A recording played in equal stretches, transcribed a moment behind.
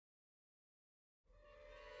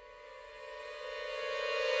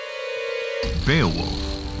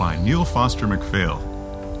Beowulf by Neil Foster MacPhail.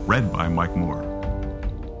 Read by Mike Moore.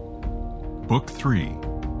 Book 3,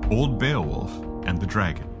 Old Beowulf and the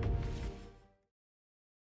Dragon.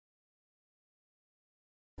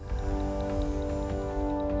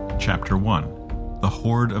 Chapter 1, The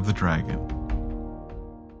Hoard of the Dragon.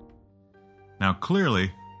 Now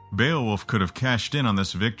clearly, Beowulf could have cashed in on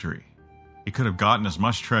this victory. He could have gotten as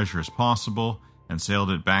much treasure as possible and sailed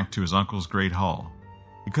it back to his uncle's great hall.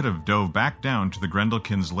 He could have dove back down to the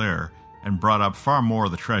Grendelkin's lair and brought up far more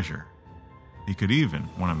of the treasure. He could even,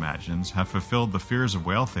 one imagines, have fulfilled the fears of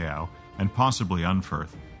Wealhtheow and possibly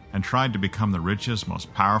Unferth, and tried to become the richest,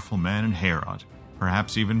 most powerful man in Heorot,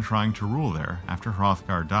 perhaps even trying to rule there after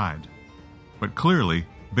Hrothgar died. But clearly,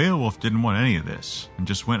 Beowulf didn't want any of this, and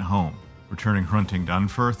just went home, returning Hrunting to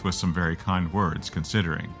Unferth with some very kind words,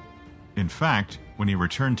 considering. In fact, when he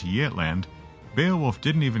returned to Yatland, Beowulf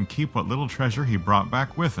didn't even keep what little treasure he brought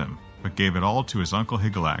back with him, but gave it all to his uncle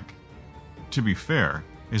Hygelac. To be fair,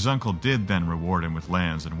 his uncle did then reward him with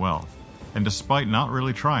lands and wealth, and despite not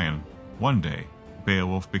really trying, one day,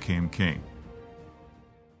 Beowulf became king.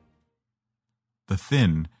 The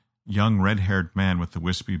thin, young red-haired man with the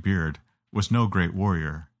wispy beard was no great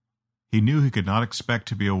warrior. He knew he could not expect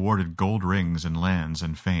to be awarded gold rings and lands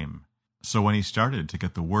and fame, so when he started to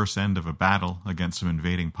get the worst end of a battle against some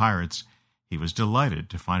invading pirates, he was delighted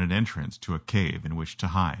to find an entrance to a cave in which to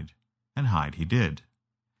hide, and hide he did.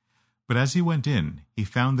 But as he went in, he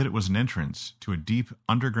found that it was an entrance to a deep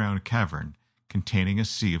underground cavern containing a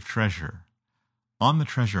sea of treasure. On the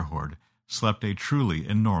treasure hoard slept a truly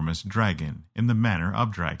enormous dragon in the manner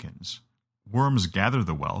of dragons. Worms gather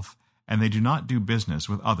the wealth, and they do not do business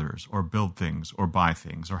with others or build things or buy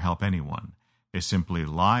things or help anyone. They simply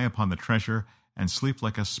lie upon the treasure and sleep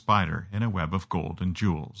like a spider in a web of gold and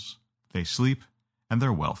jewels. They sleep, and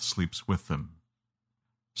their wealth sleeps with them.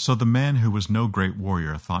 So the man who was no great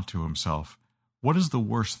warrior thought to himself, "What is the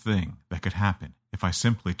worst thing that could happen if I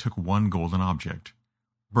simply took one golden object,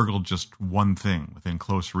 burgled just one thing within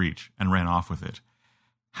close reach, and ran off with it?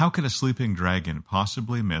 How could a sleeping dragon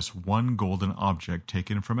possibly miss one golden object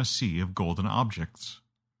taken from a sea of golden objects?"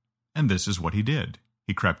 And this is what he did.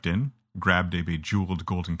 He crept in, grabbed a bejeweled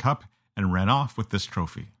golden cup, and ran off with this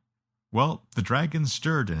trophy. Well, the dragon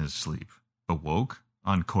stirred in his sleep, awoke,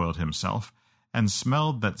 uncoiled himself, and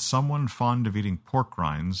smelled that someone fond of eating pork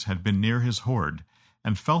rinds had been near his hoard,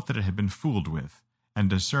 and felt that it had been fooled with, and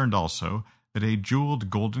discerned also that a jeweled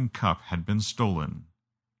golden cup had been stolen.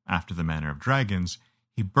 After the manner of dragons,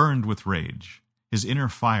 he burned with rage. His inner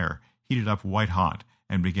fire heated up white-hot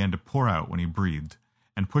and began to pour out when he breathed,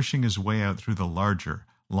 and pushing his way out through the larger,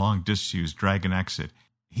 long-disused dragon exit,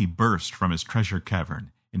 he burst from his treasure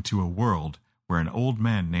cavern into a world where an old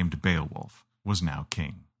man named Beowulf was now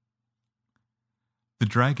king. The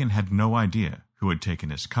dragon had no idea who had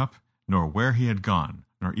taken his cup, nor where he had gone,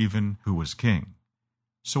 nor even who was king.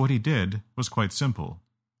 So what he did was quite simple.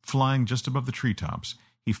 Flying just above the treetops,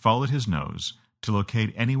 he followed his nose to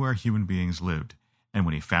locate anywhere human beings lived, and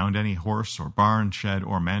when he found any horse or barn, shed,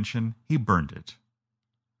 or mansion, he burned it.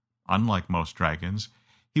 Unlike most dragons,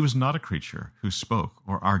 he was not a creature who spoke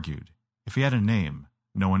or argued. If he had a name,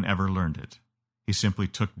 no one ever learned it. He simply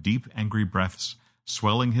took deep, angry breaths,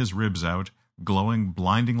 swelling his ribs out, glowing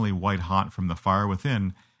blindingly white-hot from the fire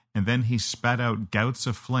within, and then he spat out gouts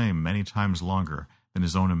of flame many times longer than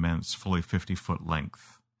his own immense, fully 50-foot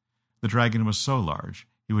length. The dragon was so large,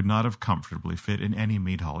 he would not have comfortably fit in any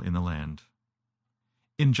mead hall in the land.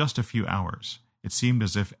 In just a few hours, it seemed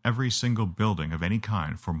as if every single building of any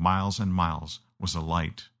kind for miles and miles was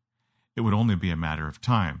alight. It would only be a matter of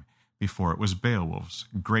time before it was Beowulf's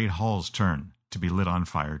great hall's turn to be lit on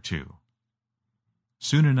fire too.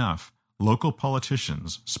 Soon enough, local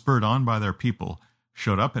politicians, spurred on by their people,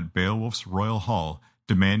 showed up at Beowulf's royal hall,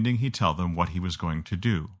 demanding he tell them what he was going to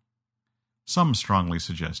do. Some strongly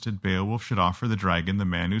suggested Beowulf should offer the dragon the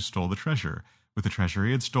man who stole the treasure, with the treasure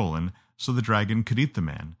he had stolen, so the dragon could eat the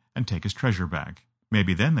man and take his treasure back.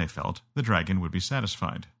 Maybe then, they felt, the dragon would be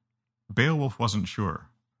satisfied. Beowulf wasn't sure.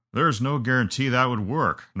 "There's no guarantee that would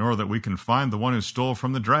work, nor that we can find the one who stole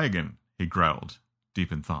from the dragon," he growled,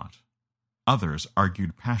 deep in thought. Others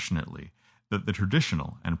argued passionately that the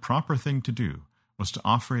traditional and proper thing to do was to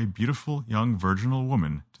offer a beautiful young virginal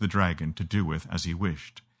woman to the dragon to do with as he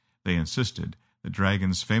wished. They insisted that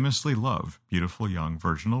dragons famously love beautiful young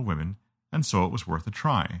virginal women, and so it was worth a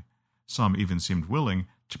try. Some even seemed willing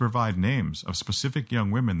to provide names of specific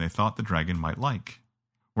young women they thought the dragon might like.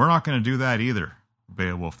 "We're not going to do that either,"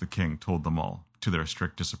 Beowulf the king told them all, to their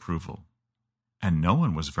strict disapproval. And no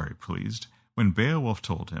one was very pleased when Beowulf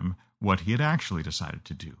told him what he had actually decided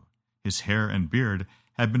to do. His hair and beard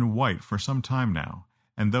had been white for some time now,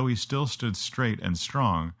 and though he still stood straight and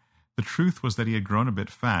strong, the truth was that he had grown a bit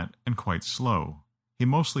fat and quite slow. He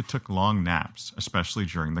mostly took long naps, especially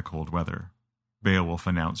during the cold weather. Beowulf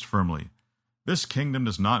announced firmly, "This kingdom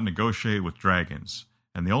does not negotiate with dragons,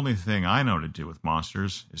 and the only thing I know to do with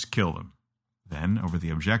monsters is kill them." Then, over the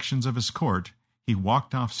objections of his court, he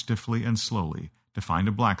walked off stiffly and slowly to find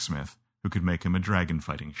a blacksmith who could make him a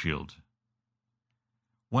dragon-fighting shield.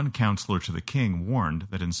 One counselor to the king warned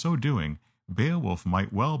that in so doing, Beowulf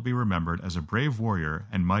might well be remembered as a brave warrior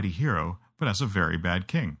and mighty hero, but as a very bad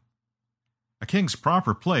king. "A king's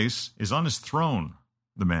proper place is on his throne,"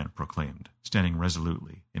 the man proclaimed, standing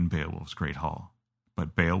resolutely in Beowulf's great hall.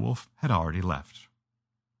 But Beowulf had already left.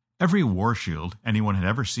 Every war shield anyone had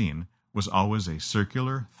ever seen was always a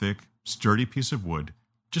circular, thick, sturdy piece of wood,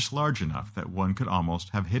 just large enough that one could almost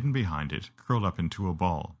have hidden behind it, curled up into a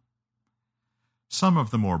ball. Some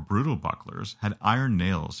of the more brutal bucklers had iron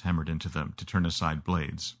nails hammered into them to turn aside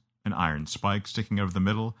blades, an iron spike sticking out of the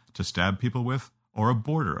middle to stab people with, or a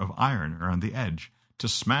border of iron around the edge to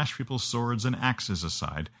smash people's swords and axes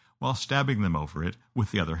aside while stabbing them over it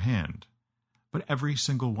with the other hand. But every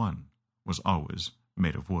single one was always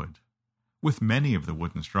made of wood. With many of the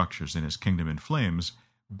wooden structures in his kingdom in flames,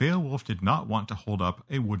 Beowulf did not want to hold up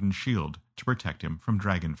a wooden shield to protect him from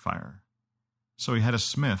dragon fire. So he had a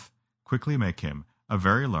smith quickly make him a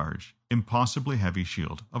very large, impossibly heavy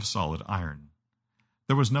shield of solid iron.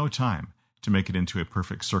 There was no time to make it into a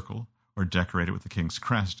perfect circle or decorate it with the king's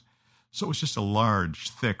crest, so it was just a large,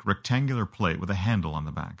 thick, rectangular plate with a handle on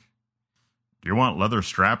the back. "Do you want leather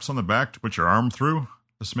straps on the back to put your arm through?"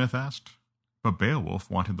 the smith asked. But Beowulf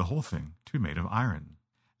wanted the whole thing to be made of iron,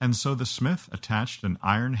 and so the smith attached an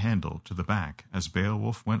iron handle to the back as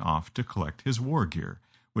Beowulf went off to collect his war gear,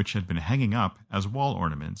 which had been hanging up as wall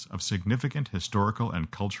ornaments of significant historical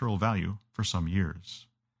and cultural value for some years.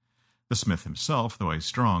 The smith himself, though a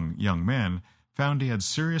strong young man, found he had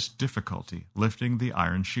serious difficulty lifting the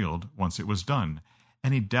iron shield once it was done,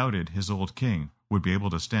 and he doubted his old king would be able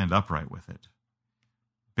to stand upright with it.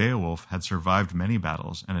 Beowulf had survived many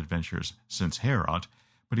battles and adventures since Heorot,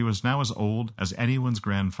 but he was now as old as anyone's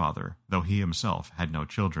grandfather, though he himself had no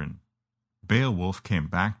children. Beowulf came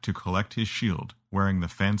back to collect his shield, wearing the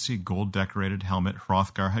fancy gold-decorated helmet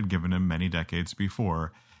Hrothgar had given him many decades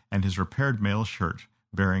before, and his repaired mail shirt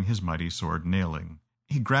bearing his mighty sword Nailing.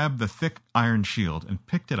 He grabbed the thick iron shield and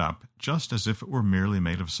picked it up just as if it were merely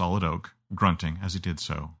made of solid oak, grunting as he did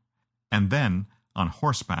so. And then, on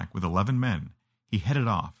horseback with 11 men, he headed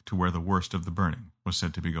off to where the worst of the burning was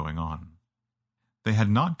said to be going on. They had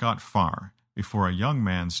not got far before a young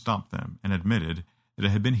man stopped them and admitted that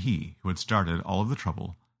it had been he who had started all of the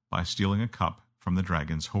trouble by stealing a cup from the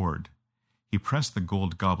dragon's hoard. He pressed the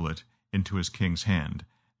gold goblet into his king's hand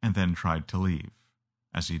and then tried to leave.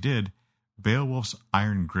 As he did, Beowulf's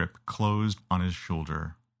iron grip closed on his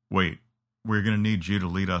shoulder. "Wait, we're going to need you to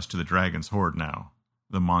lead us to the dragon's hoard now,"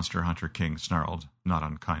 the monster hunter king snarled, not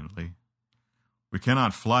unkindly. "We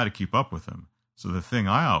cannot fly to keep up with him, so the thing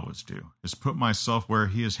I always do is put myself where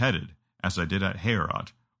he is headed, as I did at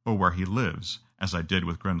Heorot, or where he lives, as I did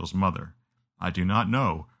with Grendel's mother. I do not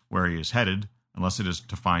know where he is headed, unless it is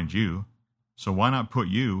to find you, so why not put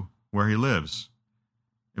you where he lives?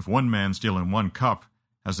 If one man stealing one cup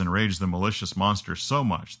has enraged the malicious monster so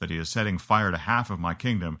much that he is setting fire to half of my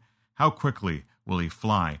kingdom, how quickly will he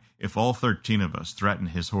fly if all 13 of us threaten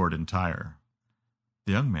his hoard entire?"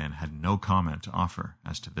 The young man had no comment to offer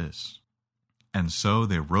as to this. And so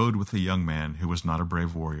they rode with the young man, who was not a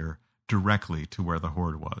brave warrior, directly to where the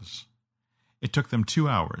hoard was. It took them 2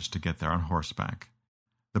 hours to get there on horseback.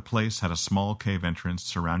 The place had a small cave entrance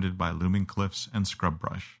surrounded by looming cliffs and scrub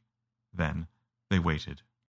brush. Then they waited.